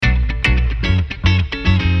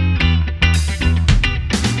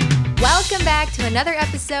back to another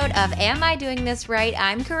episode of Am I Doing This Right?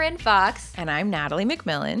 I'm Corinne Fox. And I'm Natalie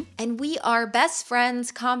McMillan. And we are best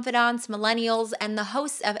friends, confidants, millennials, and the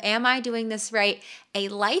hosts of Am I Doing This Right? A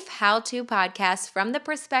life how-to podcast from the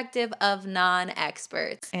perspective of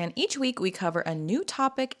non-experts. And each week we cover a new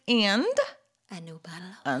topic and A new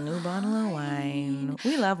bottle of wine.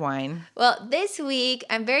 We love wine. Well, this week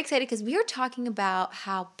I'm very excited because we are talking about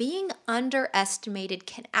how being underestimated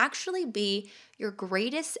can actually be your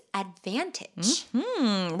greatest advantage.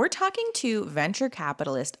 We're talking to venture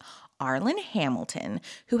capitalist Arlan Hamilton,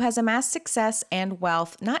 who has amassed success and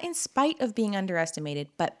wealth not in spite of being underestimated,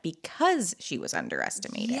 but because she was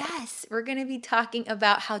underestimated. Yes, we're going to be talking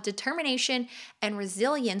about how determination and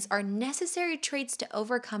resilience are necessary traits to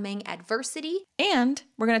overcoming adversity. And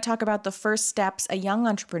we're going to talk about the first steps a young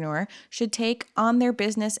entrepreneur should take on their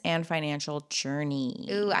business and financial journey.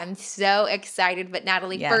 Ooh, I'm so excited. But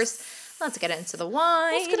Natalie, first, let's get into the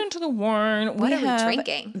wine. Let's get into the wine. What are we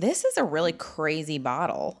drinking? This is a really crazy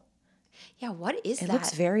bottle. Yeah, what is that? It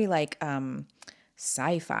looks very like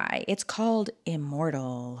sci-fi. It's called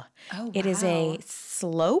Immortal. Oh, wow. It is a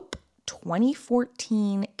Slope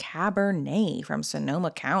 2014 Cabernet from Sonoma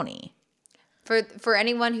County. For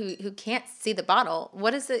anyone who can't see the bottle,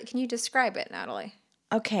 what is it? Can you describe it, Natalie?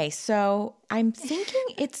 Okay, so I'm thinking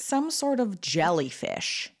it's some sort of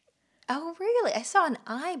jellyfish. Oh, really? I saw an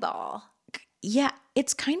eyeball. Yeah,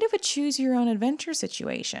 it's kind of a choose-your-own-adventure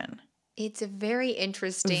situation. It's a very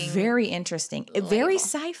interesting. Very interesting. Label. Very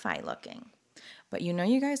sci-fi looking. But you know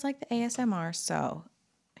you guys like the ASMR, so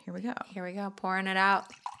here we go. Here we go, pouring it out.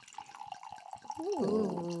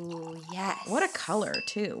 Ooh, yes. What a color,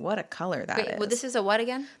 too. What a color that is. Well, this is a what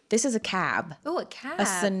again? This is a cab. Oh, a cab. A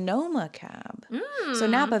Sonoma cab. So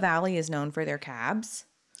Napa Valley is known for their cabs.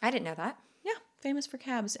 I didn't know that. Yeah, famous for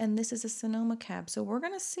cabs. And this is a Sonoma cab. So we're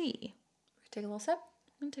going to see. Take a little sip.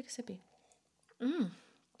 I'm going to take a sippy.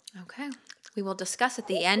 Okay. We will discuss at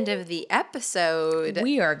the end of the episode.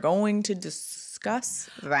 We are going to discuss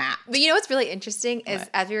that. But you know what's really interesting is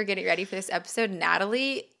as we were getting ready for this episode,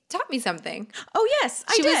 Natalie taught me something. Oh, yes,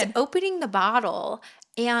 I did. She was opening the bottle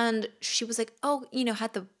and she was like, oh,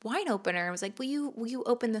 had the wine opener. I was like, will you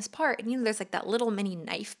open this part? And there's like that little mini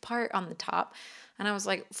knife part on the top. And I was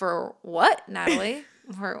like, for what, Natalie?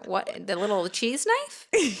 For what? The little cheese knife?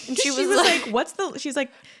 And she was like, she's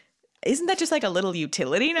like, isn't that just like a little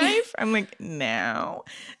utility knife? I'm like, no.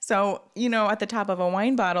 So, at the top of a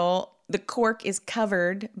wine bottle, the cork is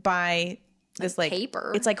covered by this like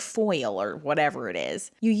paper. It's like foil or whatever it is.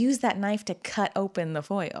 You use that knife to cut open the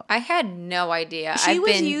foil. I had no idea. She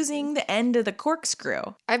was using the end of the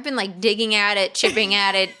corkscrew. I've been like digging at it, chipping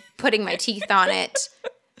at it, putting my teeth on it.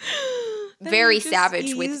 Very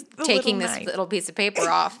savage with taking this little piece of paper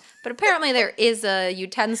off. But apparently there is a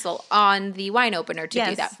utensil on the wine opener to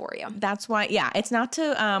do that for you. That's why, it's not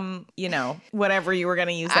to, whatever you were going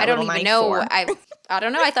to use that I don't little even knife know. for. I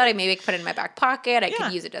don't know. I thought I maybe could put it in my back pocket. I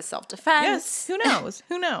could use it as self-defense. Yes, who knows?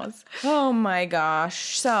 Who knows? Oh my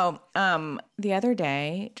gosh. So, the other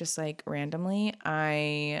day, just like randomly,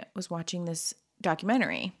 I was watching this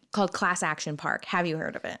documentary called Class Action Park. Have you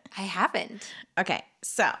heard of it? I haven't. Okay,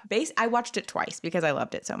 so I watched it twice because I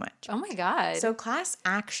loved it so much. Oh my God. So Class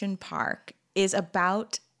Action Park is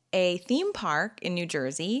about a theme park in New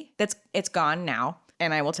Jersey it's gone now,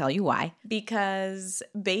 and I will tell you why. Because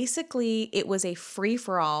basically it was a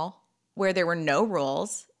free-for-all where there were no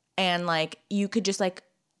rules, and like you could just like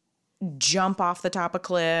jump off the top of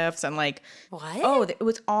cliffs and like it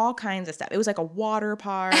was all kinds of stuff. It was like a water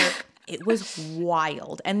park. It was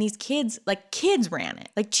wild. And these kids ran it,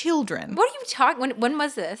 like children. What are you talking? When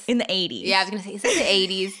was this? In the 80s. Yeah, I was going to say, is it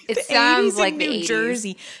the 80s? It the sounds 80s like in the New 80s.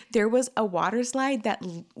 Jersey. There was a water slide that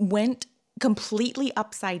went completely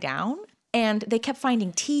upside down, and they kept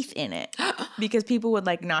finding teeth in it because people would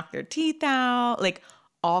like knock their teeth out, like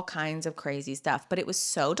all kinds of crazy stuff. But it was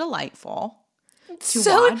so delightful. To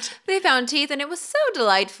watch. They found teeth, and it was so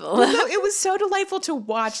delightful. No, it was so delightful to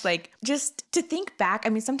watch, like, just to think back. I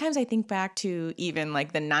mean, sometimes I think back to even,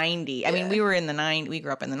 like, the 90s. I mean, we grew up in the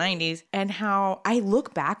 90s, and how I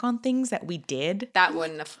look back on things that we did.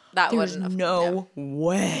 There's no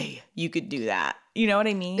way you could do that. You know what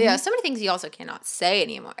I mean? Yeah, so many things you also cannot say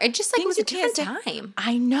anymore. It just, like, things it was a different time.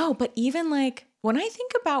 I know, but even, like, when I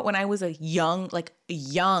think about when I was a young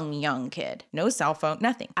kid, no cell phone,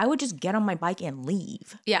 nothing. I would just get on my bike and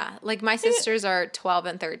leave. Yeah, like my sisters are 12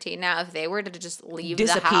 and 13 now. If they were to just leave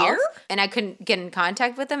Disappear? the house and I couldn't get in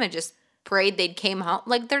contact with them, it just parade they'd came home.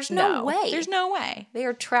 Like, there's no way. There's no way. They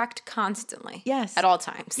are tracked constantly. Yes. At all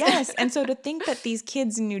times. Yes. And so to think that these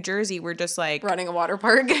kids in New Jersey were just like running a water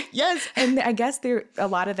park. Yes. And I guess a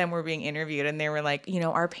lot of them were being interviewed and they were like,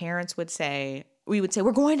 our parents would say,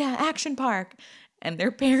 we're going to Action Park. And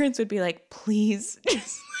their parents would be like, please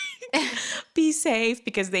just be safe,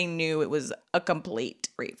 because they knew it was a complete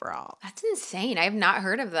free for all. That's insane. I have not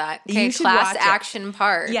heard of that. Okay, You should Class watch it. Action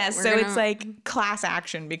Park. Yes, so it's like class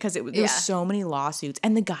action, because there was so many lawsuits,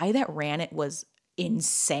 and the guy that ran it was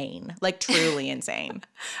insane, like truly insane.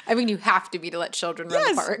 I mean, you have to be to let children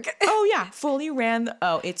run the park. Oh yeah, fully ran.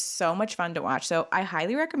 It's so much fun to watch. So I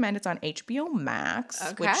highly recommend. It's on HBO Max.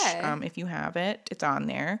 Okay. Which, if you have it, it's on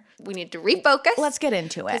there. We need to refocus. Let's get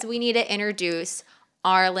into it. Because we need to introduce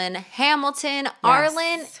Arlan Hamilton. Yes.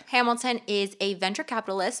 Arlan Hamilton is a venture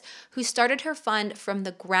capitalist who started her fund from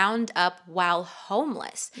the ground up while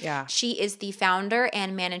homeless. Yeah. She is the founder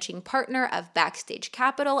and managing partner of Backstage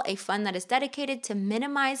Capital, a fund that is dedicated to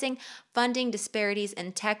minimizing funding disparities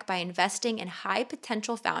in tech by investing in high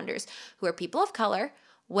potential founders who are people of color,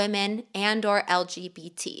 women, and or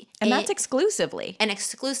LGBT. And that's exclusively. And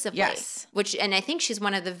exclusively. Yes. And I think she's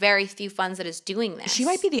one of the very few funds that is doing this. She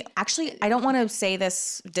might be actually, I don't want to say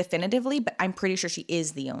this definitively, but I'm pretty sure she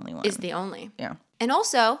is the only one. Is the only. Yeah. And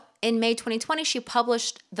also, in May 2020, she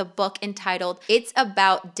published the book entitled It's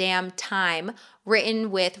About Damn Time,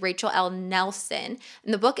 written with Rachel L. Nelson.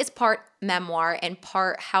 And the book is part memoir and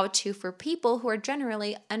part how-to for people who are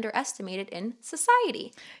generally underestimated in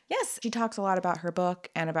society. Yes. She talks a lot about her book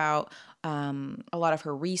and about a lot of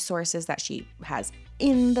her resources that she has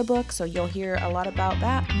in the book. So you'll hear a lot about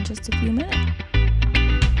that in just a few minutes.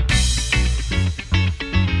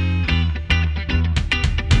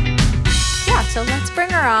 So let's bring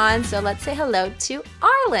her on. So let's say hello to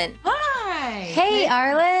Arlan. Hi. Hey,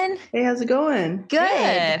 Arlan. Hey, how's it going?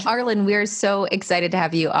 Good. Arlan, we're so excited to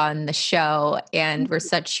have you on the show, and we're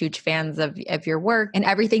such huge fans of your work and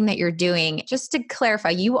everything that you're doing. Just to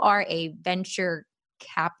clarify, you are a venture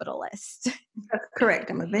capitalist. That's correct.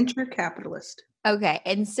 I'm a venture capitalist. Okay.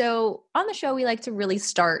 And so on the show, we like to really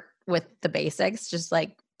start with the basics, just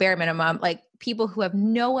like bare minimum, like people who have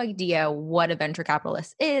no idea what a venture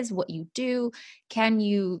capitalist is, what you do. Can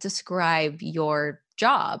you describe your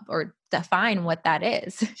job or define what that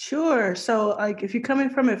is? Sure. So like if you're coming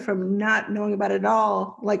from it from not knowing about it at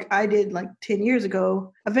all, like I did like 10 years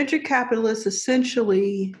ago, a venture capitalist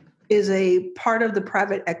essentially is a part of the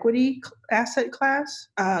private equity asset class.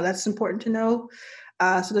 That's important to know.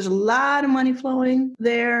 So there's a lot of money flowing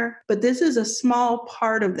there, but this is a small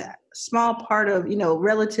part of that. Small part of,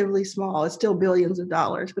 relatively small. It's still billions of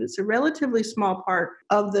dollars, but it's a relatively small part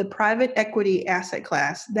of the private equity asset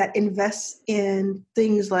class that invests in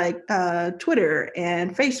things like Twitter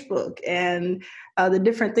and Facebook and the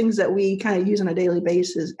different things that we kind of use on a daily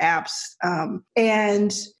basis, apps.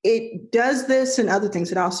 And it does this and other things.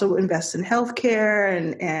 It also invests in healthcare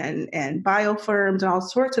and bio firms and all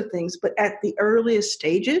sorts of things. But at the earliest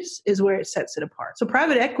stages is where it sets it apart. So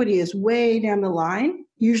private equity is way down the line,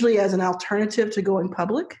 usually as an alternative to going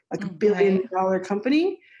public, like $1 billion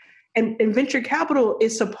company. And venture capital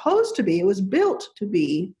is supposed to be, it was built to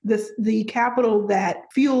be the capital that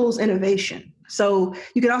fuels innovation. So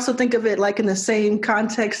you can also think of it like in the same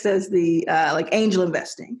context as the like angel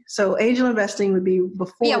investing. So angel investing would be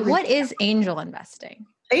before. Yeah, what is angel investing?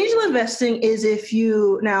 Angel investing is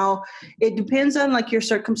now it depends on like your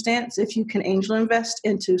circumstance, if you can angel invest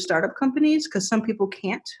into startup companies, because some people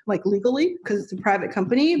can't like legally because it's a private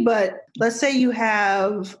company. But let's say you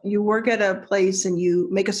work at a place and you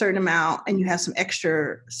make a certain amount and you have some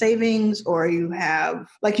extra savings, or you have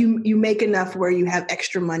like you make enough where you have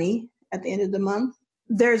extra money at the end of the month.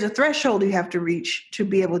 There's a threshold you have to reach to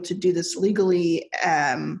be able to do this legally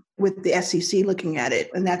with the SEC looking at it.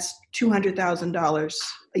 And that's $200,000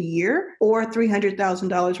 a year or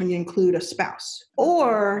 $300,000 when you include a spouse.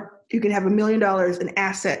 Or you can have $1 million in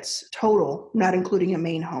assets total, not including a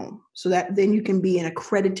main home. So that then you can be an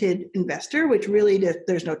accredited investor, which really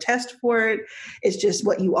there's no test for it. It's just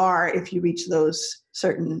what you are if you reach those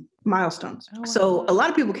certain milestones. Oh, wow. So a lot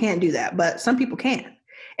of people can't do that, but some people can.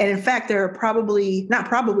 And in fact, there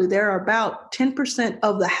are there are about 10%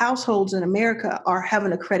 of the households in America have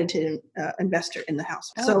an accredited investor in the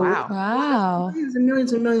house. Oh, so wow.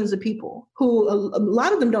 Millions and millions of people who a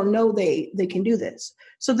lot of them don't know they can do this.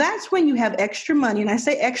 So that's when you have extra money. And I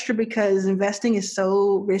say extra because investing is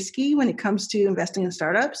so risky when it comes to investing in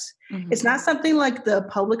startups. Mm-hmm. It's not something like the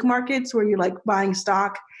public markets where you're like buying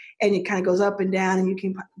stock and it kind of goes up and down and you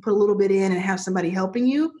can put a little bit in and have somebody helping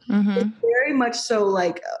you. Mm-hmm. It's very much so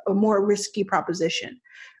like a more risky proposition.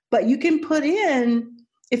 But you can put in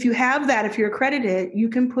if you have that, if you're accredited, you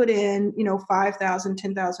can put in, $5,000,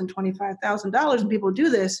 $10,000, $25,000, and people do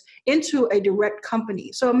this into a direct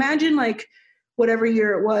company. So imagine like whatever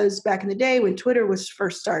year it was back in the day when Twitter was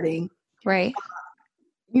first starting. Right.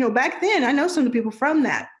 Back then, I know some of the people from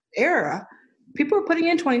that era, people were putting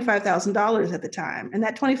in $25,000 at the time. And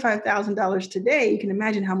that $25,000 today, you can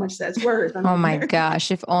imagine how much that's worth. Oh my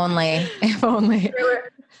gosh, if only.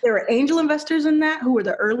 There were angel investors in that who were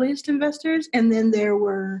the earliest investors. And then there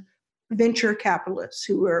were venture capitalists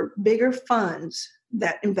who were bigger funds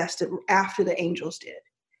that invested after the angels did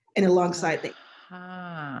and alongside them.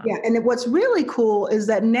 Yeah. And what's really cool is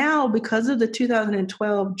that now, because of the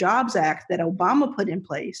 2012 Jobs Act that Obama put in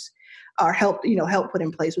place, or helped put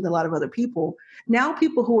in place with a lot of other people, now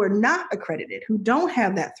people who are not accredited, who don't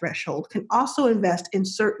have that threshold, can also invest in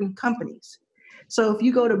certain companies. So if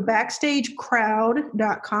you go to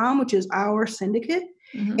BackstageCrowd.com, which is our syndicate,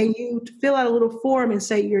 and you fill out a little form and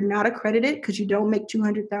say you're not accredited because you don't make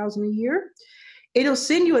 $200,000 a year, it'll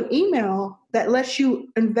send you an email that lets you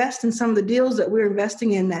invest in some of the deals that we're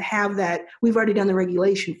investing in that have that. We've already done the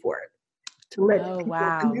regulation for it. To let people,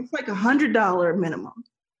 wow. And it's like $100 minimum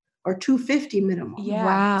or $250 minimum. Yeah.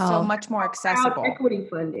 Wow. So much more accessible. Equity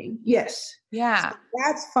funding. Yes. Yeah. So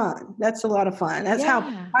that's fun. That's a lot of fun. That's how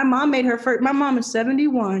Yeah. my mom made her first. My mom is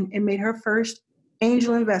 71 and made her first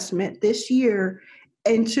angel investment this year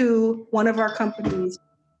into one of our companies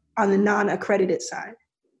on the non-accredited side.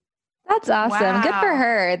 That's awesome. Good for Wow.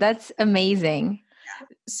 her. That's amazing.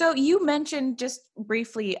 So you mentioned just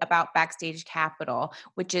briefly about Backstage Capital,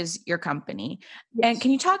 which is your company. Yes. And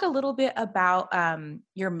can you talk a little bit about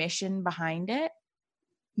your mission behind it?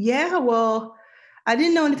 Yeah, well, I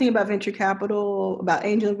didn't know anything about venture capital, about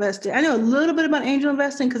angel investing. I know a little bit about angel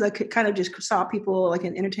investing because I kind of just saw people like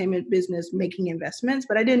in entertainment business making investments,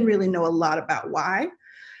 but I didn't really know a lot about why.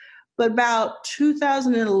 But about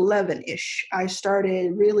 2011-ish, I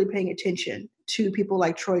started really paying attention to people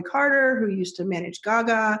like Troy Carter, who used to manage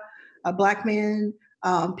Gaga, a Black man,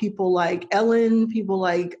 people like Ellen, people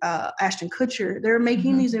like Ashton Kutcher. They're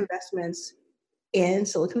making these investments in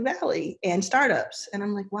Silicon Valley and startups. And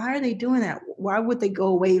I'm like, why are they doing that? Why would they go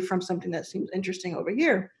away from something that seems interesting over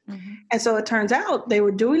here? And so it turns out they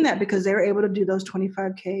were doing that because they were able to do those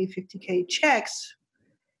 $25K, $50K checks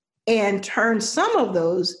and turn some of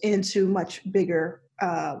those into much bigger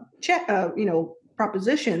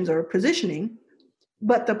propositions or positioning.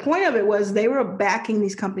 But the point of it was they were backing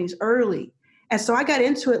these companies early. And so I got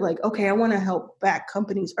into it like, okay, I want to help back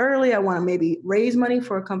companies early. I want to maybe raise money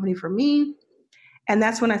for a company for me. And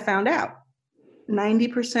that's when I found out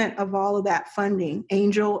 90% of all of that funding,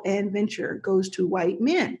 angel and venture, goes to white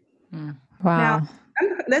men. Wow. Now,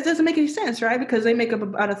 that doesn't make any sense, right? Because they make up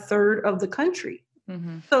about a third of the country.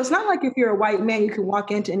 So it's not like if you're a white man, you can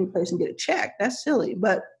walk into any place and get a check. That's silly.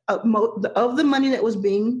 But of the money that was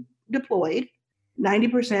being deployed,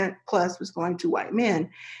 90% plus was going to white men.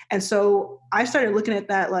 And so I started looking at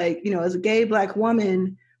that like, as a gay Black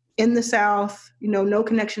woman in the South, no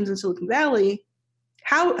connections in Silicon Valley,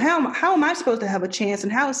 how am I supposed to have a chance?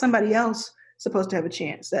 And how is somebody else supposed to have a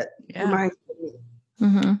chance? That reminds me.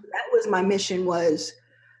 That was my mission, was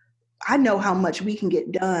I know how much we can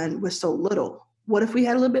get done with so little. What if we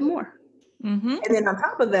had a little bit more? And then on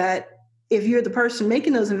top of that, if you're the person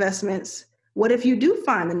making those investments, what if you do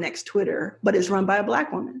find the next Twitter, but it's run by a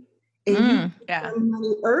Black woman? And you spend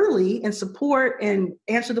money early and support and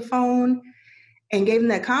answer the phone and gave them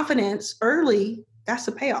that confidence early, that's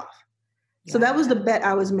a payoff. So that was the bet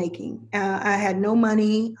I was making. I had no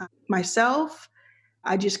money myself.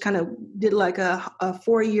 I just kind of did like a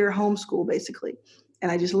 4-year homeschool basically.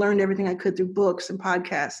 And I just learned everything I could through books and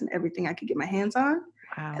podcasts and everything I could get my hands on.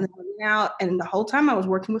 Wow. And then I went out, and the whole time I was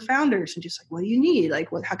working with founders and just like, what do you need? Like,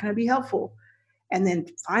 how can I be helpful? And then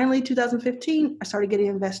finally, 2015, I started getting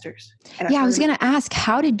investors. I was going to ask,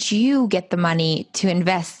 how did you get the money to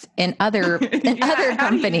invest in other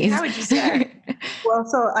companies? How would you start? Well,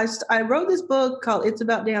 so I wrote this book called It's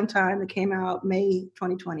About Damn Time that came out May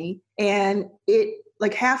 2020. And it,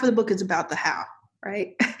 like, half of the book is about the how.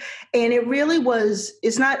 Right. And it really was,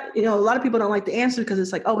 it's not, a lot of people don't like the answer because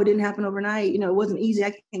it's like, oh, it didn't happen overnight. It wasn't easy.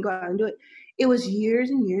 I can't go out and do it. It was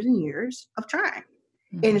years and years and years of trying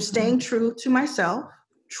and staying true to myself,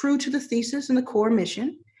 true to the thesis and the core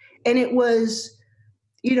mission. And it was,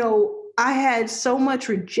 I had so much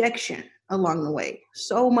rejection along the way,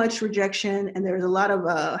 so much rejection. And there was a lot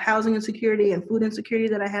of housing insecurity and food insecurity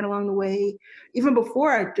that I had along the way. Even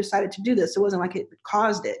before I decided to do this, it wasn't like it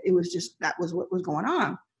caused it. It was just, that was what was going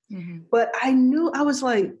on. But I knew, I was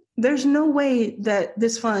like, there's no way that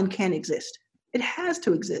this fund can exist. It has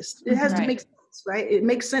to exist. It has to make sense, right? It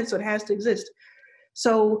makes sense, so it has to exist.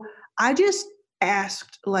 So I just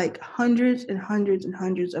asked like hundreds and hundreds and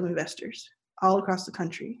hundreds of investors all across the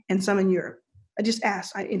country and some in Europe. I just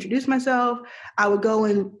asked. I introduced myself. I would go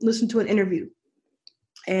and listen to an interview.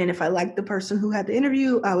 And if I liked the person who had the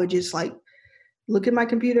interview, I would just like look at my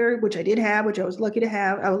computer, which I did have, which I was lucky to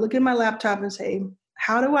have. I would look at my laptop and say,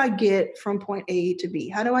 how do I get from point A to B?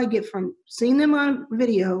 How do I get from seeing them on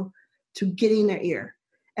video to getting their ear?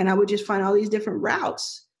 And I would just find all these different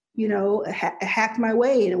routes, you know, hack my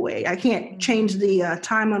way in a way. I can't change the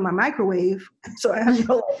time on my microwave, so I have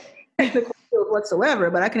no technical skills whatsoever,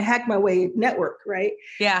 but I can hack my way network, right?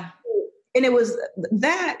 Yeah. And it was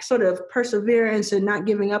that sort of perseverance and not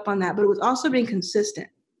giving up on that, but it was also being consistent.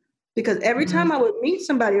 Because every time I would meet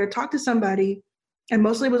somebody or talk to somebody, and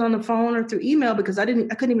mostly it was on the phone or through email, because I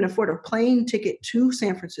couldn't even afford a plane ticket to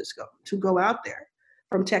San Francisco to go out there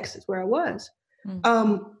from Texas, where I was.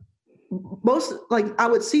 I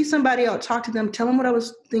would see somebody, I would talk to them, tell them what I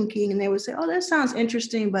was thinking, and they would say, "Oh, that sounds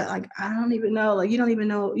interesting, but like I don't even know. Like you don't even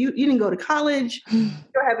know. You didn't go to college. You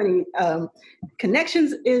don't have any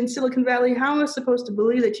connections in Silicon Valley. How am I supposed to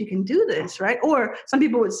believe that you can do this, right?" Or some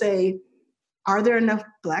people would say, "Are there enough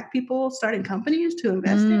Black people starting companies to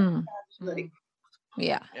invest in?" Like,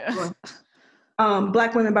 Yeah.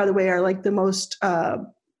 Black women, by the way, are like the most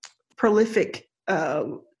prolific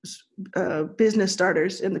business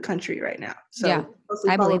starters in the country right now. So yeah,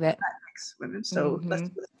 I believe it. Latinx women. So let's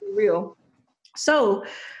be real. So,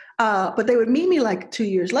 but they would meet me like 2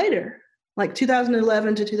 years later, like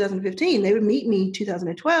 2011 to 2015. They would meet me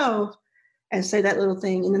 2012 and say that little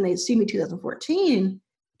thing, and then they'd see me 2014.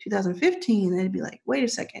 2015, they'd be like, wait a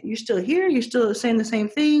second, you're still here? You're still saying the same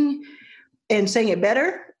thing and saying it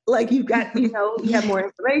better? Like you've got, you have more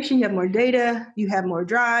information, you have more data, you have more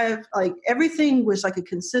drive. Like everything was like a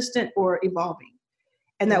consistent or evolving.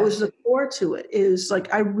 And that was the core to it, is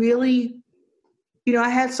like I really, I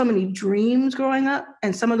had so many dreams growing up,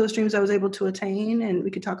 and some of those dreams I was able to attain. And we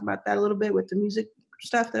could talk about that a little bit with the music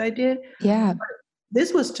stuff that I did. Yeah. But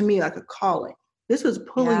this was to me like a calling. This was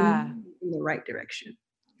pulling me in the right direction.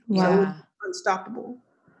 Wow. So it was unstoppable.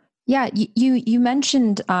 Yeah, you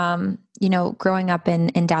mentioned growing up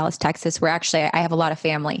in Dallas, Texas, where actually I have a lot of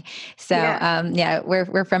family. So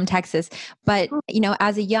we're from Texas. But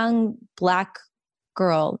as a young Black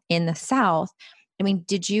girl in the South, I mean,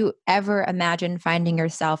 did you ever imagine finding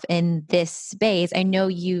yourself in this space? I know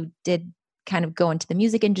you did kind of go into the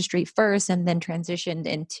music industry first and then transitioned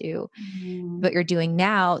into what you're doing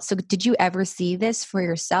now. So did you ever see this for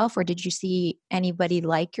yourself, or did you see anybody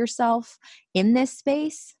like yourself in this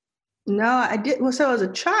space? No, I didn't. Well, so as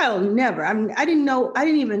a child, never. I mean, I didn't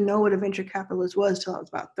even know what a venture capitalist was till I was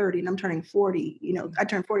about 30, and I'm turning 40. I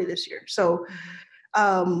turned 40 this year. So,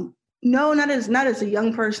 no, not as a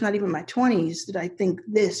young person, not even my 20s, did I think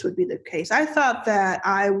this would be the case. I thought that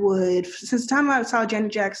I would, since the time I saw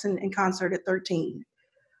Janet Jackson in concert at 13,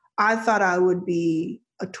 I thought I would be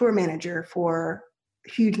a tour manager for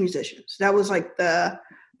huge musicians. That was like the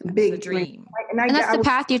big dream. And that's the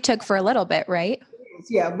path you took for a little bit, right?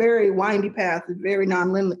 Yeah, very windy path, very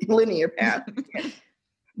non-linear path.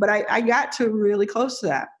 But I got to really close to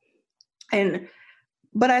that.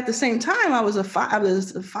 But at the same time, I was a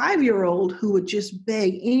 5-year-old who would just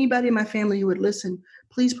beg anybody in my family who would listen,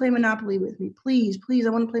 please play Monopoly with me. Please, I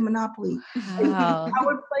want to play Monopoly. Wow. I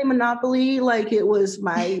would play Monopoly like it was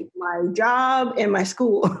my job and my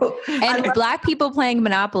school. And Black people playing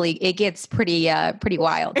Monopoly, it gets pretty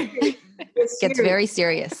wild. It gets very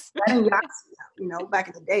serious. And Yahtzee, back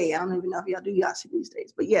in the day, I don't even know if y'all do Yahtzee these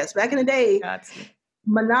days, but yes, back in the day,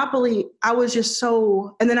 Monopoly, I was just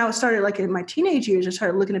so, and then I started like in my teenage years, I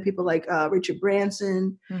started looking at people like Richard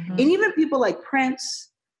Branson, and even people like Prince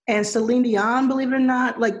and Celine Dion, believe it or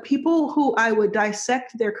not, like people who I would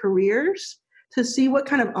dissect their careers to see what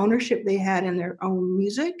kind of ownership they had in their own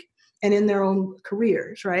music and in their own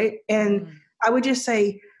careers, right? And I would just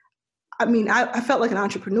say, I mean, I felt like an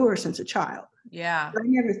entrepreneur since a child. Yeah. I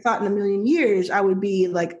never thought in a million years I would be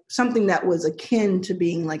like something that was akin to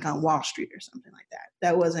being like on Wall Street or something like that.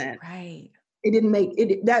 That wasn't right.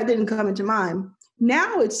 That didn't come into mind.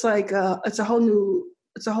 Now it's like it's a whole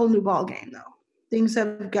new ball game though. Things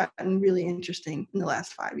have gotten really interesting in the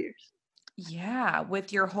last 5 years. Yeah,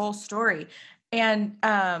 with your whole story. And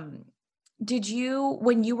did you,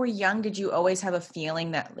 when you were young, did you always have a feeling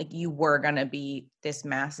that like you were going to be this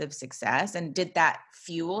massive success? And did that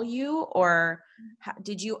fuel you, or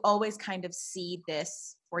did you always kind of see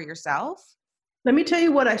this for yourself? Let me tell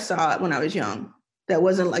you what I saw when I was young. That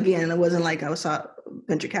wasn't, again, it wasn't like I saw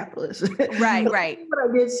venture capitalists. Right. What I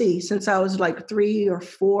did see since I was like 3 or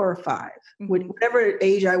 4 or 5, whatever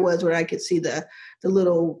age I was, where I could see the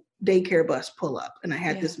little daycare bus pull up, and I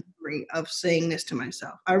had this memory of saying this to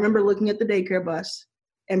myself. I remember looking at the daycare bus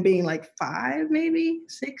and being like 5, maybe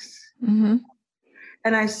 6. Mm-hmm.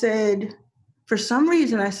 And I said, for some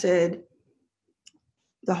reason, I said,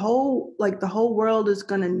 the whole world is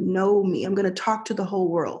going to know me. I'm going to talk to the whole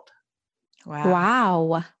world.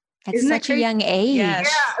 Wow. At Isn't that such a crazy? young age. Yes.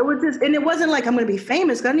 Yeah, it was just, and it wasn't like I'm going to be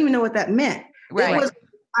famous. I didn't even know what that meant. Right. It was,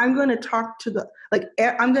 I'm going to talk to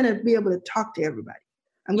I'm going to be able to talk to everybody.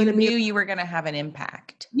 I'm going to knew you were going to have an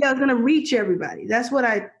impact. Yeah, I was going to reach everybody. That's what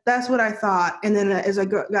I thought. And then as I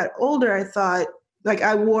got older, I thought, like,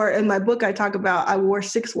 I wore, in my book, I talk about, I wore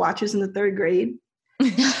 6 watches in the 3rd grade. The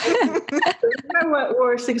reason I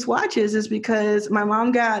wore 6 watches is because my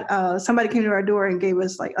mom got, somebody came to our door and gave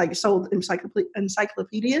us like sold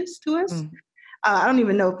encyclopedias to us. I don't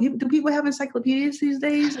even know. Do people have encyclopedias these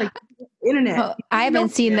days? Like internet. Well, I haven't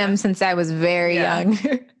seen them since I was very young.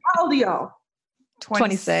 How old are y'all?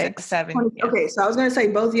 26. 7. Yeah. Okay, so I was going to say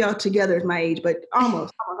both of y'all together is my age, but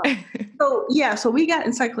almost. So we got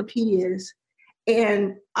encyclopedias,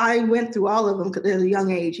 and I went through all of them at a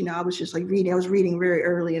young age. You know, I was just like reading. I was reading very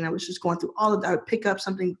early, and I was just going through all of that. I would pick up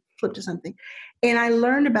something, flip to something, and I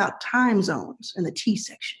learned about time zones in the T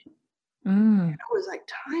section. I was like,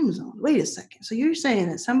 time zone? Wait a second. So you're saying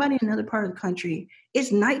that somebody in another part of the country,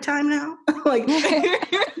 it's nighttime now? Like, I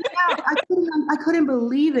couldn't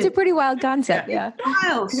believe it. It's a pretty wild concept. Yeah.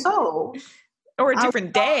 Wild. So, or a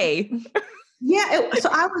different day. Yeah. So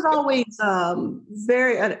I was always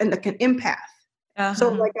very like an empath. So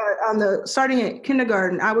like starting at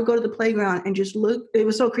kindergarten, I would go to the playground and just look. It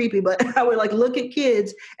was so creepy, but I would like look at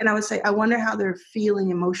kids and I would say, I wonder how they're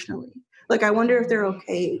feeling emotionally. Like, I wonder if they're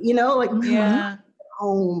okay, you know, like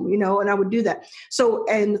home, you know, and I would do that. So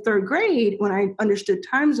in the 3rd grade, when I understood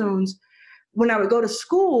time zones, when I would go to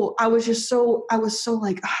school, I was so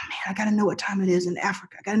like, oh man, I got to know what time it is in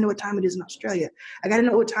Africa. I got to know what time it is in Australia. I got to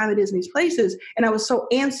know what time it is in these places. And I was so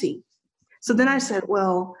antsy. So then I said,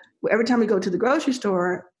 well, every time we go to the grocery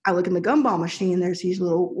store, I look in the gumball machine, there's these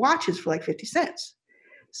little watches for like 50 cents.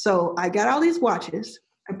 So I got all these watches.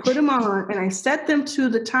 I put them on and I set them to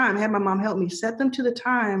the time. I had my mom help me set them to the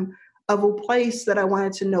time of a place that I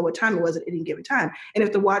wanted to know what time it was at any given time. And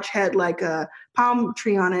if the watch had like a palm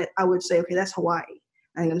tree on it, I would say, okay, that's Hawaii.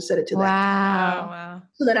 I'm going to set it to that. Wow.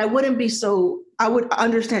 So that I wouldn't be I would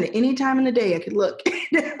understand at any time in the day I could look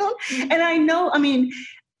down. And I know, I mean,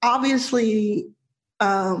 obviously,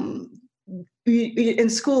 in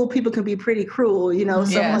school, people can be pretty cruel, you know,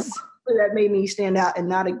 Yes. That made me stand out in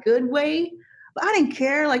not a good way. But I didn't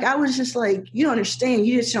care. Like, I was just like, you don't understand.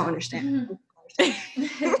 You just don't understand.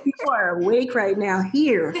 People are awake right now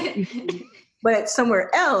here. But somewhere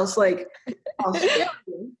else, like Australia,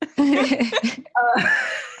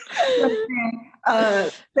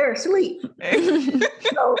 they're asleep.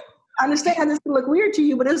 So I understand how this can look weird to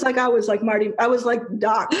you, but it's like I was like Marty. I was like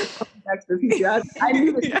Doc from Back to the Future. I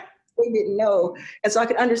knew this. They didn't know, and so I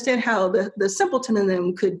could understand how the simpleton in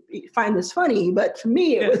them could find this funny. But for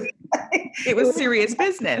me, it was serious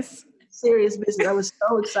business. Serious business. I was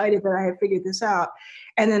so excited that I had figured this out,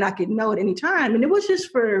 and then I could know at any time. And it was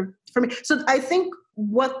just for me. So I think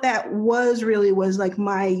what that was really was like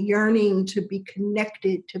my yearning to be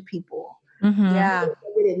connected to people. Yeah,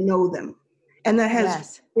 I didn't know them, and that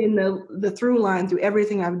has been the through line through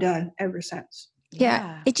everything I've done ever since.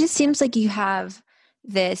 Yeah. It just seems like you have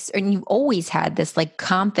this, and you've always had this like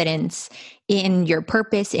confidence in your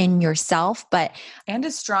purpose, in yourself, and a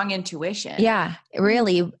strong intuition. Yeah,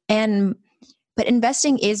 really. But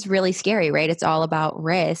investing is really scary, right? It's all about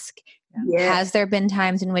risk. Yes. Has there been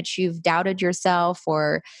times in which you've doubted yourself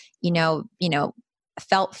or,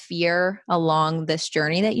 felt fear along this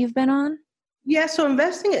journey that you've been on? Yeah, so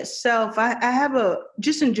investing itself, I have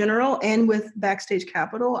just in general and with Backstage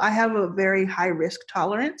Capital, I have a very high risk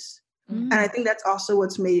tolerance. And I think that's also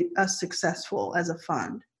what's made us successful as a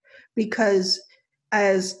fund, because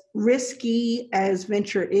as risky as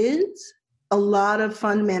venture is, a lot of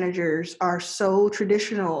fund managers are so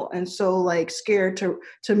traditional and so like scared to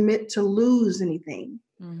admit to lose anything.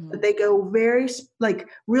 But they go very like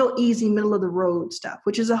real easy middle of the road stuff,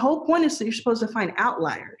 which is the whole point is that you're supposed to find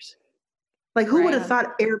outliers. Like who would have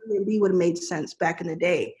thought Airbnb would have made sense back in the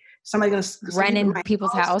day? Somebody going to rent in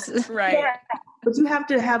people's houses. Right. Yeah. But you have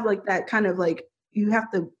to have like that kind of like, you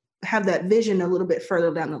have to have that vision a little bit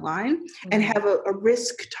further down the line and have a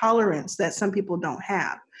risk tolerance that some people don't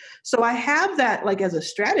have. So I have that like as a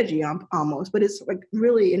strategy almost, but it's like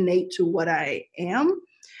really innate to what I am.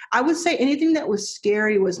 I would say anything that was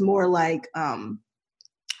scary was more like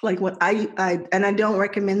what I and I don't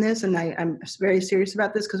recommend this, and I'm very serious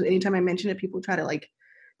about this because anytime I mention it, people try to like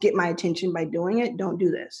get my attention by doing it, don't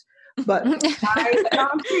do this. But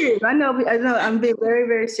I'm serious. I know I'm being very,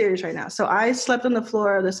 very serious right now. So I slept on the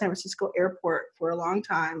floor of the San Francisco airport for a long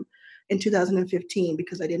time in 2015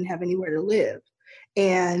 because I didn't have anywhere to live.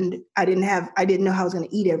 And I didn't know how I was going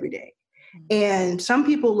to eat every day. And some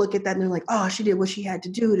people look at that and they're like, oh, she did what she had to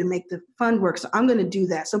do to make the fund work. So I'm going to do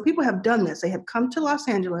that. So people have done this. They have come to Los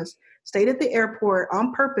Angeles, stayed at the airport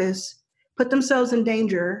on purpose, put themselves in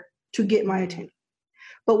danger to get my attention.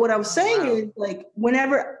 But what I was saying is, like,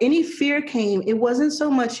 whenever any fear came, it wasn't so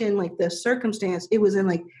much in like the circumstance. It was in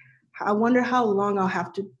like, I wonder how long I'll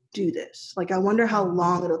have to do this. Like, I wonder how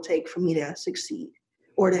long it'll take for me to succeed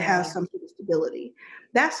or to have some sort of stability.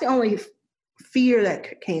 That's the only fear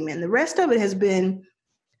that came in. The rest of it has been,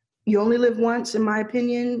 you only live once, in my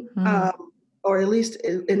opinion, or at least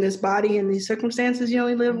in this body, in these circumstances, you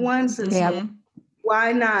only live once. And so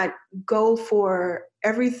why not go for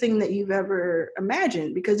everything that you've ever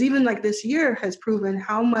imagined? Because even like this year has proven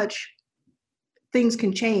how much things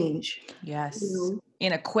can change. Yes.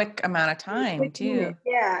 In a quick amount of time too.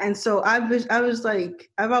 Yeah. And so I've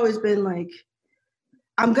always been like,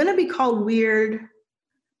 I'm going to be called weird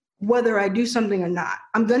whether I do something or not.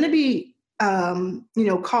 I'm going to be,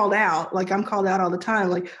 called out. Like, I'm called out all the time.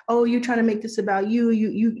 Like, oh, you're trying to make this about you.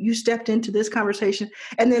 You stepped into this conversation.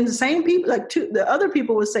 And then the same people, like the other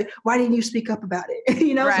people would say, why didn't you speak up about it?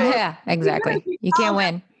 Right. So, yeah, exactly. You can't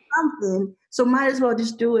win. Something. So might as well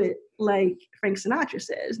just do it. Like Frank Sinatra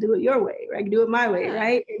says, do it your way, right? Do it my way.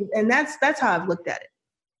 Right. And that's how I've looked at it.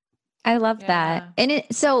 I love that. And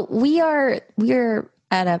so we're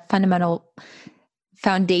at a fundamental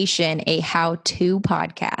foundation, a how-to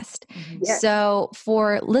podcast. Yes. So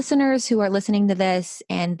for listeners who are listening to this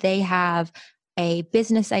and they have a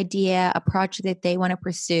business idea, a project that they want to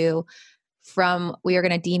pursue, we are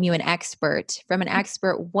going to deem you an expert. From an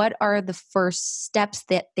expert, what are the first steps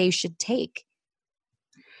that they should take?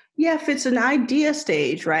 Yeah, if it's an idea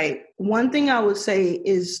stage, right? One thing I would say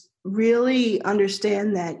is really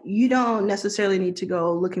understand that you don't necessarily need to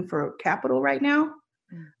go looking for capital right now,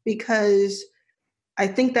 because I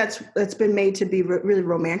think that's been made to be really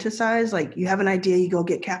romanticized. Like, you have an idea, you go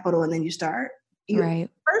get capital, and then you start. Right.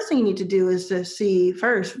 First thing you need to do is to see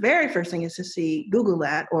very first thing is to see, Google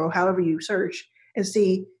that, or however you search, and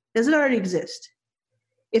see, does it already exist?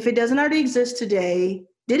 If it doesn't already exist today,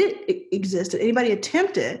 did it exist? Did anybody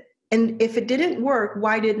attempt it? And if it didn't work,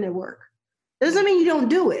 why didn't it work? Doesn't mean you don't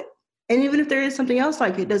do it. And even if there is something else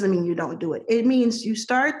like it, doesn't mean you don't do it. It means you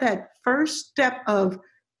start that first step of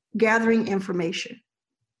gathering information.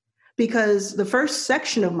 Because the first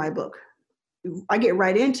section of my book, I get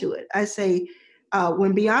right into it. I say,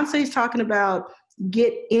 when Beyonce is talking about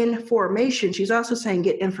get information, she's also saying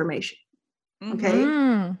get information. Okay.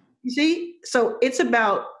 Mm-hmm. You see? So it's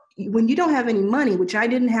about when you don't have any money, which I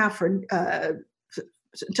didn't have for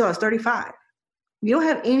until I was 35. You don't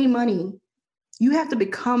have any money. You have to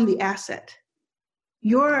become the asset.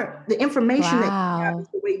 The information that you have is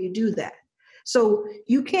the way you do that. So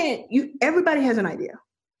everybody has an idea.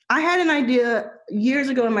 I had an idea years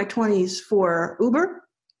ago in my 20s for Uber,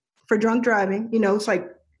 for drunk driving. It's like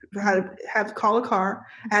how to have to call a car.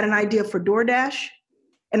 I had an idea for DoorDash,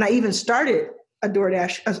 and I even started a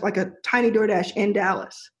DoorDash, like a tiny DoorDash in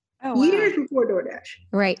Dallas, years before DoorDash.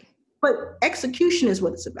 Right. But execution is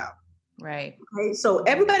what it's about. Right. Okay. So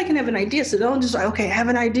everybody can have an idea. So don't just like, okay, I have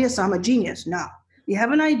an idea, so I'm a genius. No, you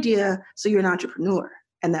have an idea, so you're an entrepreneur,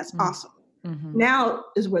 and that's awesome. Mm-hmm. Now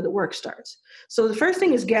is where the work starts. So the first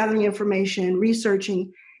thing is gathering information,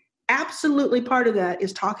 researching. Absolutely part of that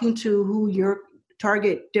is talking to who your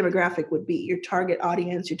target demographic would be, your target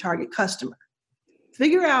audience, your target customer.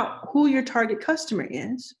 Figure out who your target customer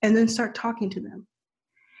is, and then start talking to them.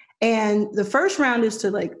 And the first round is to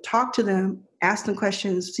like talk to them, ask them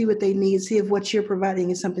questions, see what they need, see if what you're providing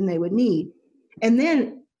is something they would need. And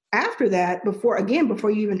then after that, before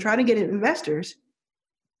you even try to get investors,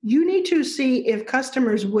 you need to see if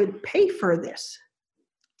customers would pay for this.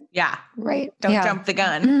 Yeah. Right. Don't jump the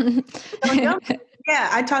gun. Yeah.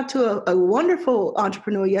 I talked to a wonderful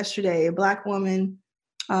entrepreneur yesterday, a Black woman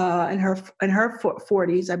in her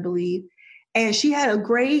 40s, I believe. And she had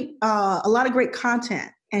a lot of great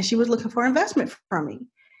content, and she was looking for investment from me.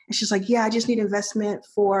 And she's like, yeah, I just need investment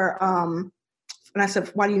for, and I said,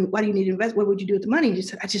 why do you need investment? What would you do with the money? She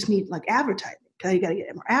said, I just need like advertising. You got to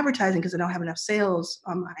get more advertising because I don't have enough sales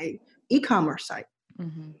on my e-commerce site.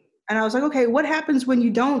 Mm-hmm. And I was like, okay, what happens when you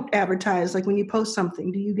don't advertise? Like when you post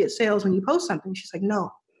something, do you get sales when you post something? She's like,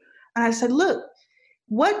 no. And I said, look,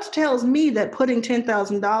 what tells me that putting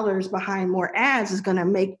 $10,000 behind more ads is going to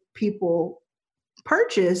make people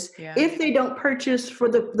purchase Yeah. if they don't purchase for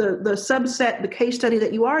the subset, the case study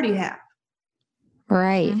that you already have.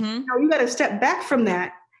 Right. Mhm. You got to step back from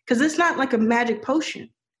that because it's not like a magic potion.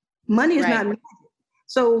 Money is Right. not magic.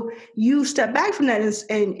 So you step back from that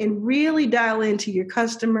and really dial into your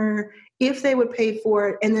customer if they would pay for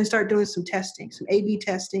it, and then start doing some testing, some A/B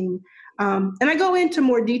testing. And I go into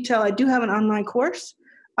more detail. I do have an online course.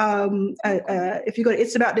 If you go to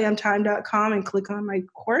it'saboutdamntime.com and click on my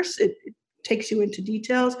course, it takes you into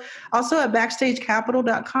details. Also at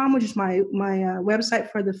backstagecapital.com, which is my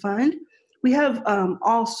website for the fund, we have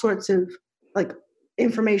all sorts of like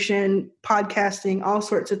information, podcasting, all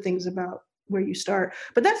sorts of things about where you start.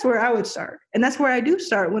 But that's where I would start. And that's where I do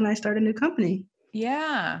start when I start a new company.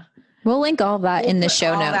 Yeah. We'll link all that in the Put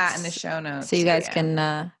show all notes. that in the show notes. So you guys Yeah.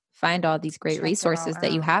 can find all these great Check it all resources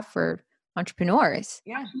that you out. have for entrepreneurs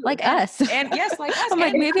Yeah. like And- us. And yes, like us. I'm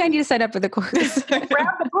like, And- maybe I need to sign up for the course. Grab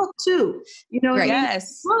the book too. You know what I mean?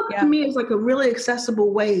 Yes. The book Yeah. to me is like a really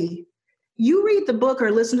accessible way. You read the book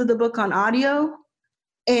or listen to the book on audio,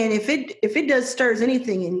 and if it does stirs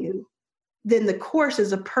anything in you, then the course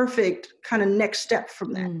is a perfect kind of next step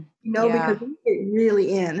from that. You know, Yeah. because you get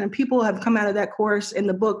really in, and people have come out of that course in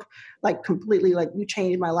the book like completely like, you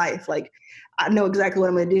changed my life. Like, I know exactly what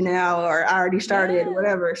I'm going to do now, or I already started, Yeah.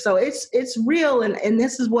 whatever. So it's real, and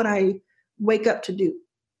this is what I wake up to do.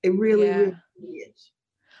 It really, Yeah. really is.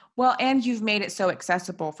 Well, and you've made it so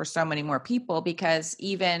accessible for so many more people, because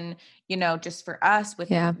even, you know, just for us with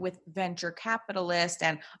venture capitalist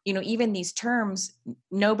and, you know, even these terms,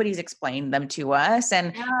 nobody's explained them to us.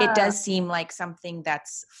 And it does seem like something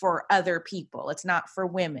that's for other people. It's not for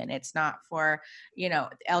women. It's not for, you know,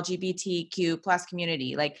 LGBTQ plus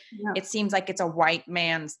community. Like, it seems like it's a white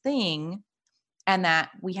man's thing, and that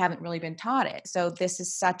we haven't really been taught it. So this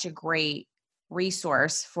is such a great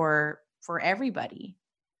resource for everybody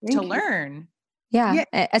to learn. Yeah.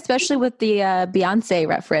 Especially with the Beyonce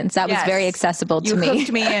reference. That was very accessible to you me. You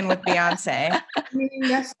hooked me in with Beyonce. I mean,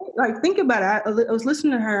 that's like, think about it. I was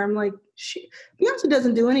listening to her. I'm like, Beyonce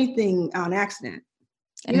doesn't do anything on accident.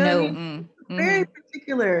 You know what I mean? Very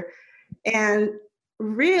particular. And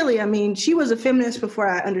really, I mean, she was a feminist before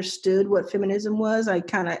I understood what feminism was. I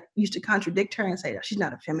kind of used to contradict her and say, she's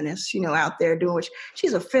not a feminist, you know, out there doing what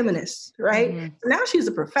she's a feminist, right? So now she's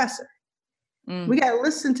a professor. We got to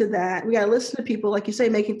listen to that. We got to listen to people, like you say,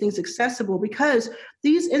 making things accessible, because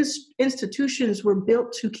these institutions were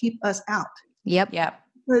built to keep us out. Yep.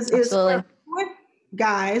 Because it's affluent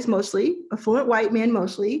guys, mostly affluent white men,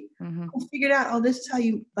 mostly, who figured out, this is how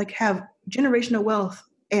you like have generational wealth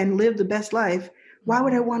and live the best life. Why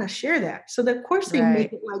would I want to share that? So of course they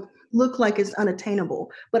make it like look like it's unattainable.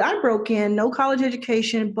 But I broke in, no college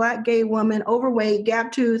education, Black gay woman, overweight,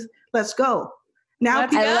 gap tooth. Let's go. Now I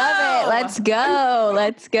love it. Let's go.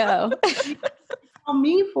 Let's go. Call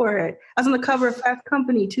me for it. I was on the cover of Fast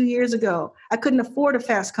Company 2 years ago. I couldn't afford a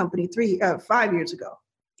Fast Company 5 years ago.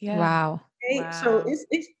 Yeah. Wow. Okay? So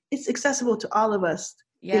it's accessible to all of us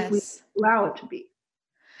if we allow it to be.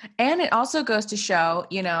 And it also goes to show,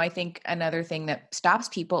 you know, I think another thing that stops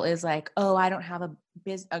people is like, oh, I don't have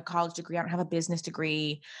a college degree. I don't have a business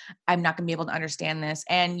degree. I'm not going to be able to understand this.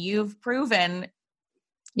 And you've proven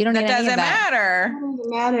you don't need any of that. It doesn't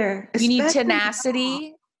matter. You need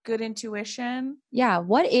tenacity, good intuition. Yeah.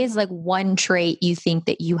 What is like one trait you think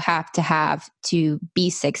that you have to be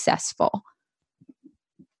successful?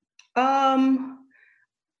 I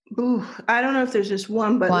don't know if there's just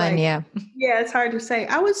one, but it's hard to say.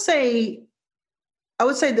 I would say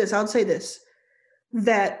this,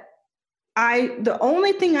 that the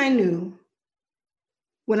only thing I knew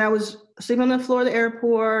when I was sleeping on the floor of the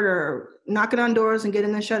airport or knocking on doors and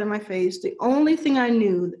getting them shut in my face, the only thing I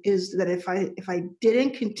knew is that if I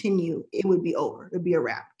didn't continue, it would be over. It would be a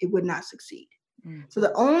wrap. It would not succeed. So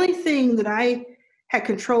the only thing that I had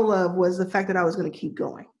control of was the fact that I was going to keep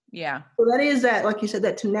going. Yeah. So that is that, like you said,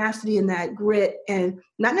 that tenacity and that grit, and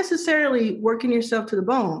not necessarily working yourself to the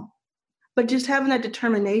bone, but just having that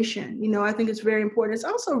determination. You know, I think it's very important. It's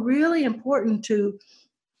also really important to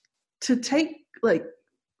take like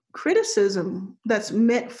criticism that's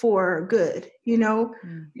meant for good, you know,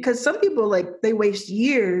 because some people like they waste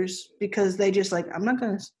years because they just like, I'm not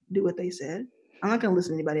going to do what they said. I'm not going to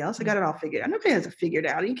listen to anybody else. I got it all figured out. Nobody has it figured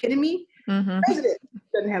out. Are you kidding me? President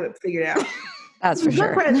doesn't have it figured out. That's for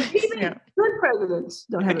sure. Even good presidents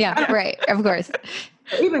don't have it. Yeah, right. Of course.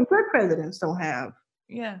 Even good presidents don't have.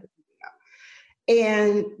 Yeah.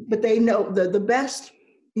 But they know the best,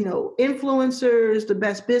 you know, influencers, the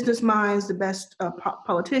best business minds, the best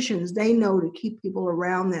politicians, they know to keep people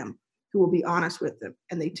around them who will be honest with them,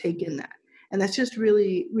 and they take in that. And that's just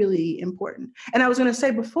really, really important. And I was going to say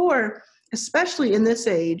before, especially in this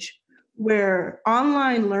age where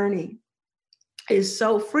online learning is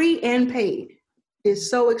so free and paid, is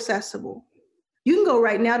so accessible. You can go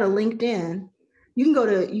right now to LinkedIn. You can go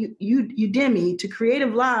to Udemy, to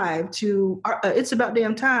Creative Live, to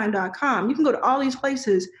it'saboutdamntime.com. You can go to all these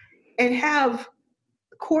places and have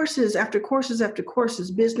courses after courses after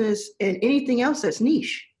courses, business and anything else that's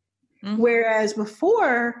niche. Mm-hmm. Whereas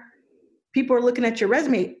before, people are looking at your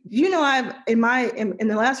resume. You know, I've in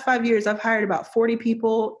the last 5 years, I've hired about 40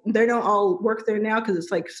 people. They don't all work there now because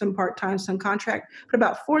it's like some part-time, some contract, but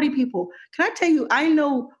about 40 people. Can I tell you, I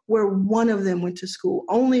know where one of them went to school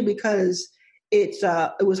only because it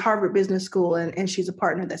was Harvard Business School and she's a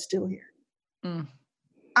partner that's still here. Mm.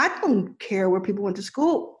 I don't care where people went to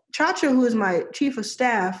school. Chacha, who is my chief of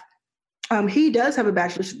staff, he does have a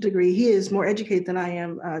bachelor's degree. He is more educated than I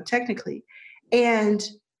am technically.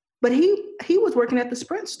 But he was working at the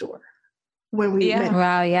Sprint store when we met.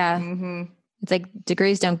 Wow, yeah. Mm-hmm. It's like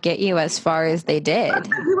degrees don't get you as far as they did.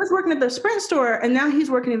 He was working at the Sprint store, and now he's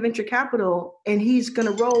working in venture capital, and he's going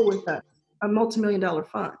to roll with a multi-million-dollar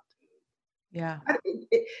fund. Yeah.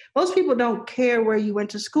 Most people don't care where you went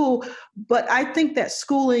to school, but I think that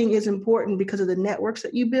schooling is important because of the networks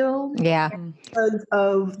that you build. Yeah. Because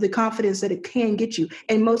of the confidence that it can get you.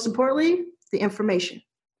 And most importantly, the information.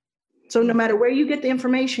 So no matter where you get the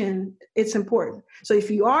information, it's important. So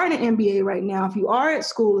if you are in an MBA right now, if you are at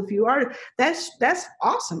school, that's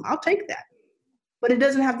awesome. I'll take that. But it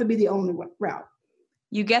doesn't have to be the only route.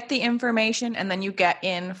 You get the information and then you get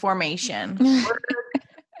information.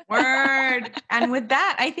 Word. And with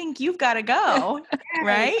that, I think you've got to go,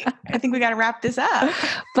 right? I think we got to wrap this up.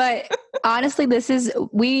 But honestly,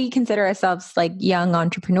 we consider ourselves like young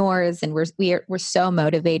entrepreneurs, and we're so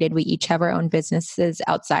motivated. We each have our own businesses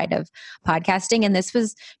outside of podcasting. And this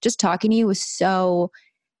was just talking to you was so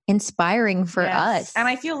inspiring for us. And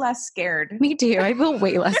I feel less scared. Me too. I feel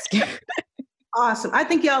way less scared. Awesome. I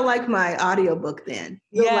think y'all like my audiobook then.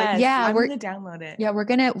 I'm going to download it. Yeah, we're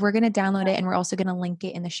going to download it, and we're also going to link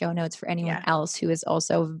it in the show notes for anyone else who is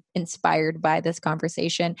also inspired by this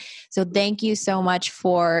conversation. So thank you so much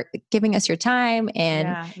for giving us your time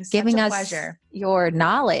and giving us pleasure. Your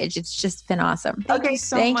knowledge. It's just been awesome.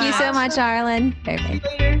 Thank you so much, Arlen. Bye.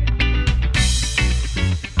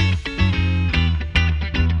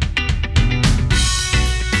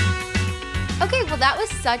 Okay, well, that was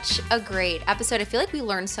such a great episode. I feel like we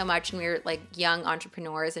learned so much, and we were like young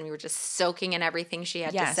entrepreneurs, and we were just soaking in everything she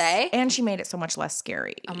had to say. And she made it so much less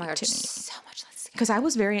scary. Oh my God, to me. So much less scary. Because I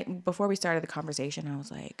was before we started the conversation, I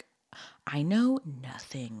was like, I know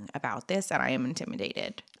nothing about this, and I am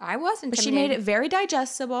intimidated. I was intimidated. But she made it very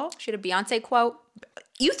digestible. She had a Beyonce quote.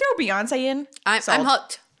 You throw Beyonce in. I'm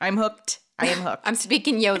hooked. I'm hooked. I am hooked. I'm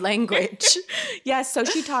speaking yo language. Yes, so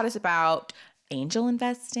she taught us about angel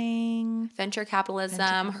investing, venture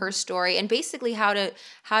capitalism, her story, and basically how to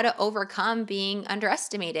overcome being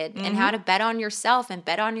underestimated and how to bet on yourself and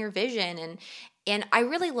bet on your vision. And I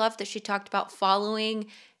really love that she talked about following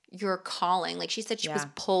your calling. Like she said, she was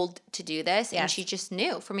pulled to do this, and she just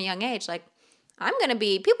knew from a young age, like,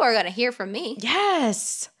 people are going to hear from me.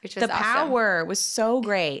 Yes. Which was the power was so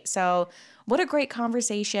great. So what a great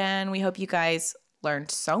conversation. We hope you guys learned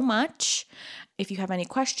so much. If you have any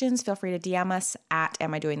questions, feel free to DM us at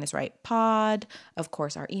Am I Doing This Right Pod. Of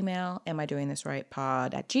course, our email,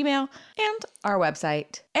 amidoingthisrightpod@gmail.com, and our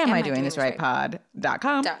website,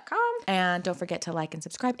 amidoingthisrightpod.com. And don't forget to like and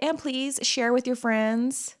subscribe, and please share with your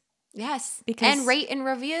friends. Yes, and rate and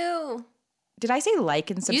review. Did I say like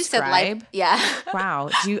and subscribe? You said like, yeah. Wow.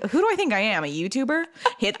 Who do I think I am? A YouTuber?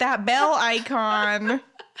 Hit that bell icon.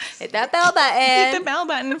 Hit that bell button. Hit the bell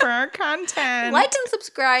button for our content. Like and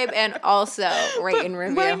subscribe, and also rate and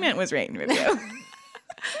review. What I meant was rate and review. Do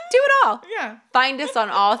it all. Yeah. Find us on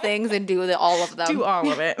all things and do all of them. Do all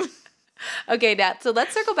of it. Okay, Nat. So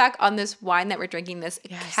let's circle back on this wine that we're drinking, this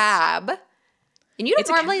cab. And you don't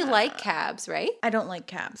normally like cabs, right? I don't like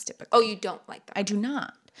cabs typically. Oh, you don't like them? I do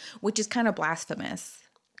not, which is kind of blasphemous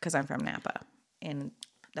because I'm from Napa, and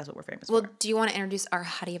that's what we're famous for. Well, do you want to introduce our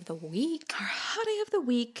hottie of the week? Our hottie of the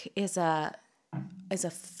week is a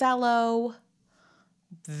fellow,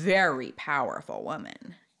 very powerful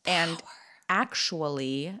woman. And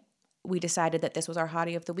actually, we decided that this was our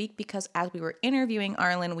hottie of the week because as we were interviewing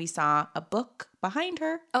Arlen, we saw a book behind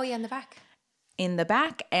her. Oh, yeah, in the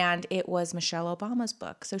back. And it was Michelle Obama's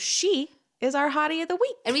book. So she is our hottie of the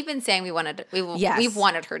week. And we've been saying we've wanted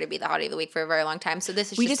her to be the hottie of the week for a very long time. So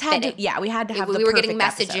this is we just had fitting. to, we had to have we were getting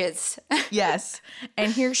messages. Yes.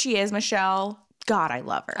 And here she is, Michelle. God, I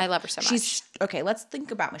love her. I love her so much. Okay, let's think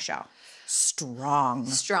about Michelle. strong.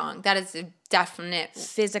 Strong. That is a definite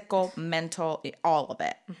Physical, mental, all of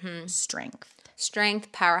it. Strength.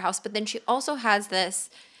 strength, powerhouse. But then she also has this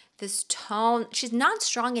tone. She's not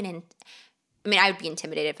strong I mean, I would be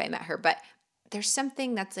intimidated if I met her, but there's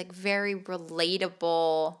something that's like very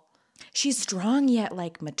relatable. She's strong yet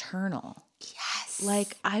like maternal. Yes.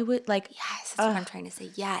 Like I would like Yes, that's what I'm trying to say.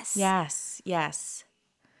 Yes. yes.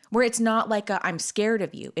 Where it's not like I'm scared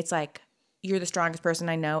of you. It's like you're the strongest person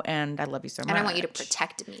I know and I love you so much. And I want you to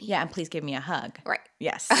protect me. Yeah, and please give me a hug. Right.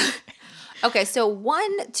 Yes. Okay, so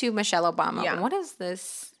 1 to Michelle Obama. Yeah. What is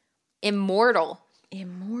this? Immortal.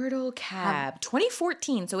 Immortal Cab.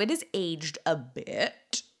 2014, so it is aged a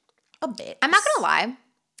bit. A bit. I'm not gonna lie,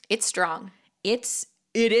 it's strong. It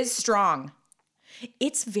is strong.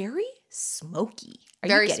 It's very smoky. Are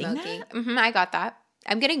Very you getting smoky. that? I got that.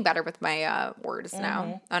 I'm getting better with my words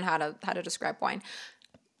now on how to describe wine.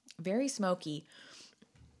 Very smoky.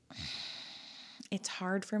 It's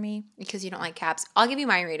hard for me. Because you don't like cabs. I'll give you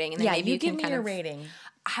my rating, and then Yeah, maybe you you give can me kind your of. rating.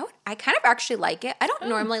 I kind of actually like it. I don't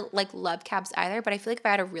normally like love cabs either, but I feel like if I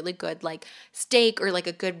had a really good like steak or like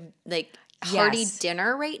a good like hearty Yes.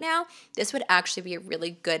 dinner right now, this would actually be a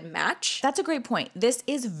really good match. That's a great point. This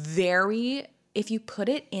is very, if you put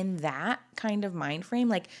it in that kind of mind frame,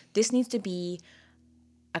 like this needs to be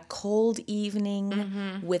a cold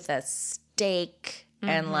evening with a steak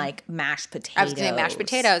and like mashed potatoes. I was going to say mashed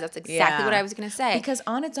potatoes. That's exactly what I was going to say. Because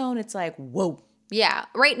on its own, it's like, whoa. Yeah.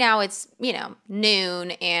 Right now it's,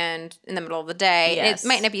 noon and in the middle of the day. And Yes. it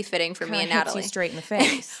might not be fitting for me Kinda and hits Natalie. you straight in the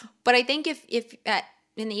face. But I think if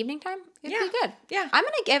in the evening time, it'd be good. Yeah. I'm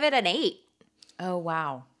going to give it an 8. Oh,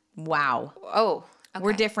 wow. Wow. Oh, okay.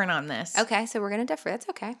 We're different on this. Okay, so we're going to differ. That's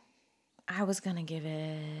okay. I was going to give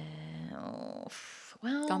it,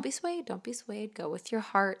 well. Don't be swayed. Don't be swayed. Go with your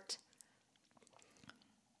heart.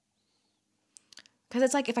 Because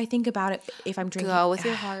it's like, if I think about it, if I'm drinking. Go with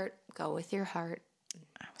your heart. Go with your heart.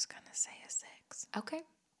 I was going to say a 6. Okay.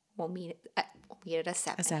 We'll meet it at a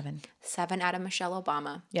 7. A 7. 7 out of Michelle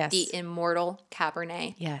Obama. Yes. The immortal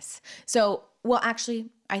Cabernet. Yes. So, well, actually,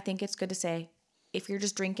 I think it's good to say if you're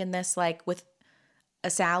just drinking this like with a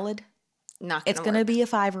salad, Not it's gonna going to work. be a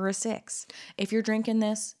 5 or a 6. If you're drinking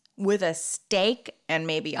this with a steak and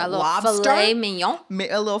maybe a little lobster, filet mignon.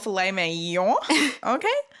 a little filet mignon, okay,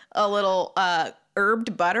 a little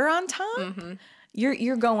herbed butter on top,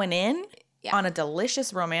 you're going in on a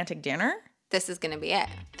delicious romantic dinner. This is going to be it.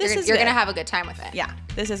 This is you're good. going to have a good time with it. Yeah,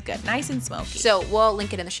 this is good. Nice and smoky. So we'll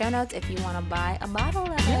link it in the show notes if you want to buy a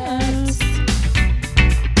bottle of Yes.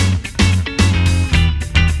 it.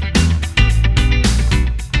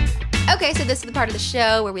 Okay, so this is the part of the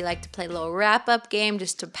show where we like to play a little wrap-up game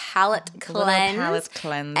just to palate cleanse. palate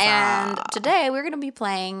cleanser. And today we're going to be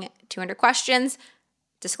playing 200 questions.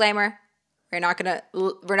 Disclaimer, we're not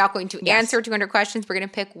going to answer 200 questions. We're going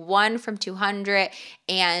to pick one from 200,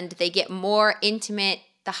 and they get more intimate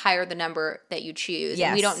the higher the number that you choose. Yes.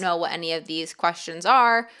 And we don't know what any of these questions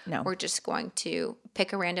are. No. We're just going to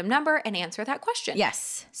pick a random number and answer that question.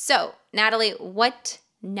 Yes. So, Natalie, what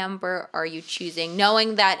number are you choosing,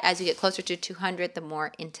 knowing that as you get closer to 200, the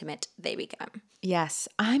more intimate they become? Yes,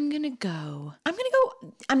 I'm not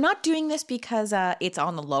doing this because it's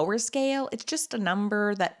on the lower scale. It's just a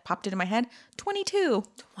number that popped into my head. 22.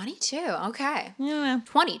 22. Okay. Yeah.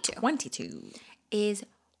 22 22. is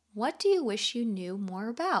what do you wish you knew more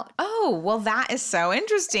about? Oh, well, that is so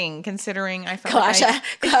interesting considering I felt Class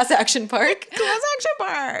Action Park. Class Action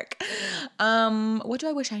Park. What do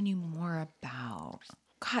I wish I knew more about?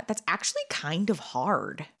 God, that's actually kind of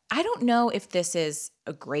hard. I don't know if this is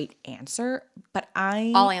a great answer, but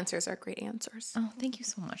All answers are great answers. Oh, thank you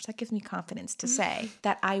so much. That gives me confidence to say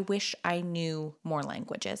that I wish I knew more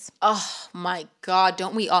languages. Oh my God,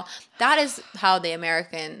 don't we all? That is how the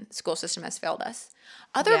American school system has failed us.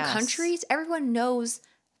 Other Yes. countries, everyone knows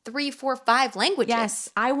 3, 4, 5 languages. Yes,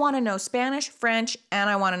 I want to know Spanish, French, and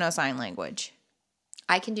I want to know sign language.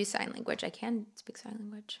 I can do sign language. I can speak sign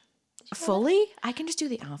language. Fully? I can just do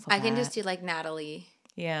the alphabet. I can just do like Natalie.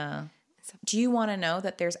 Yeah. Do you want to know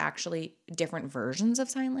that there's actually different versions of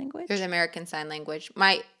sign language? There's American Sign Language.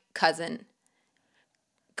 My cousin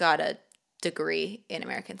got a degree in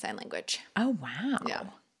American Sign Language. Oh, wow. Yeah.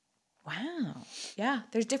 Wow. Yeah,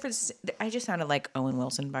 there's different. I just sounded like Owen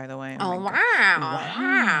Wilson, by the way. Oh, my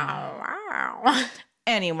wow. Wow.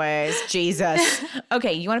 Anyways, Jesus.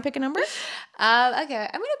 Okay, you want to pick a number? Okay, I'm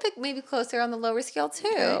gonna pick maybe closer on the lower scale too.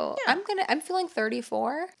 Okay, yeah. I'm feeling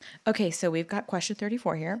 34. Okay, so we've got question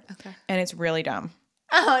 34 here. Okay. And it's really dumb.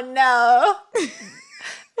 Oh no.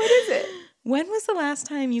 What is it? When was the last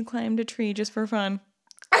time you climbed a tree just for fun?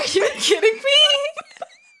 Are you kidding me?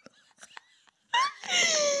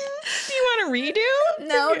 Do you redo?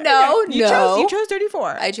 No, Okay. no, You no. You chose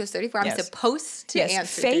 34. I chose 34. I'm Yes. supposed to yes,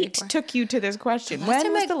 answer fate 34. took you to this question. last When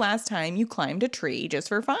time was I- the last time you climbed a tree just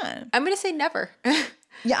for fun? I'm going to say never.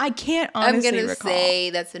 Yeah, I can't I'm honestly going to recall. say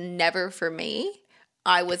that's a never for me.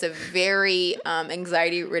 I was a very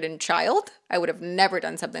anxiety-ridden child. I would have never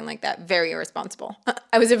done something like that. Very irresponsible.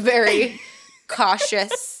 I was a very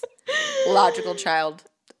cautious, logical child.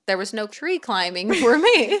 There was no tree climbing for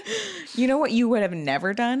me. You know what you would have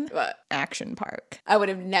never done? But Action Park. I would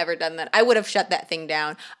have never done that. I would have shut that thing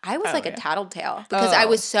down. I was like yeah. a tattletale because I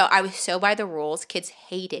was so by the rules. Kids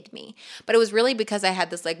hated me. But it was really because I had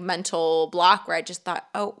this like mental block where I just thought,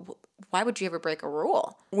 oh, why would you ever break a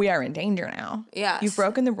rule? We are in danger now. Yes. You've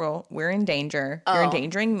broken the rule. We're in danger. You're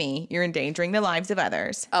endangering me. You're endangering the lives of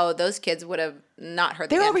others. Oh, those kids would have not heard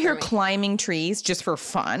the They're end over for here me. climbing trees just for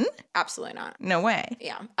fun? Absolutely not. No way.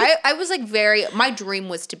 Yeah. I was like my dream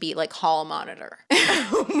was to be like hall monitor.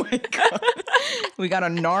 Oh my God. We got a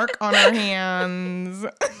narc on our hands.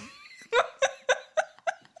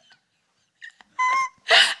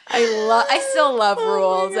 I still love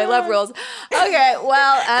rules. I love rules. Okay,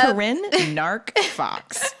 well, Corinne Narc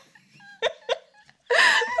Fox.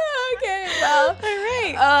 okay, well, All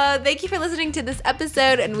right. thank you for listening to this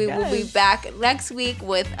episode, and we will be Yes. back next week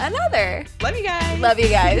with another. Love you guys. Love you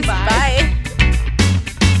guys. Bye. Bye.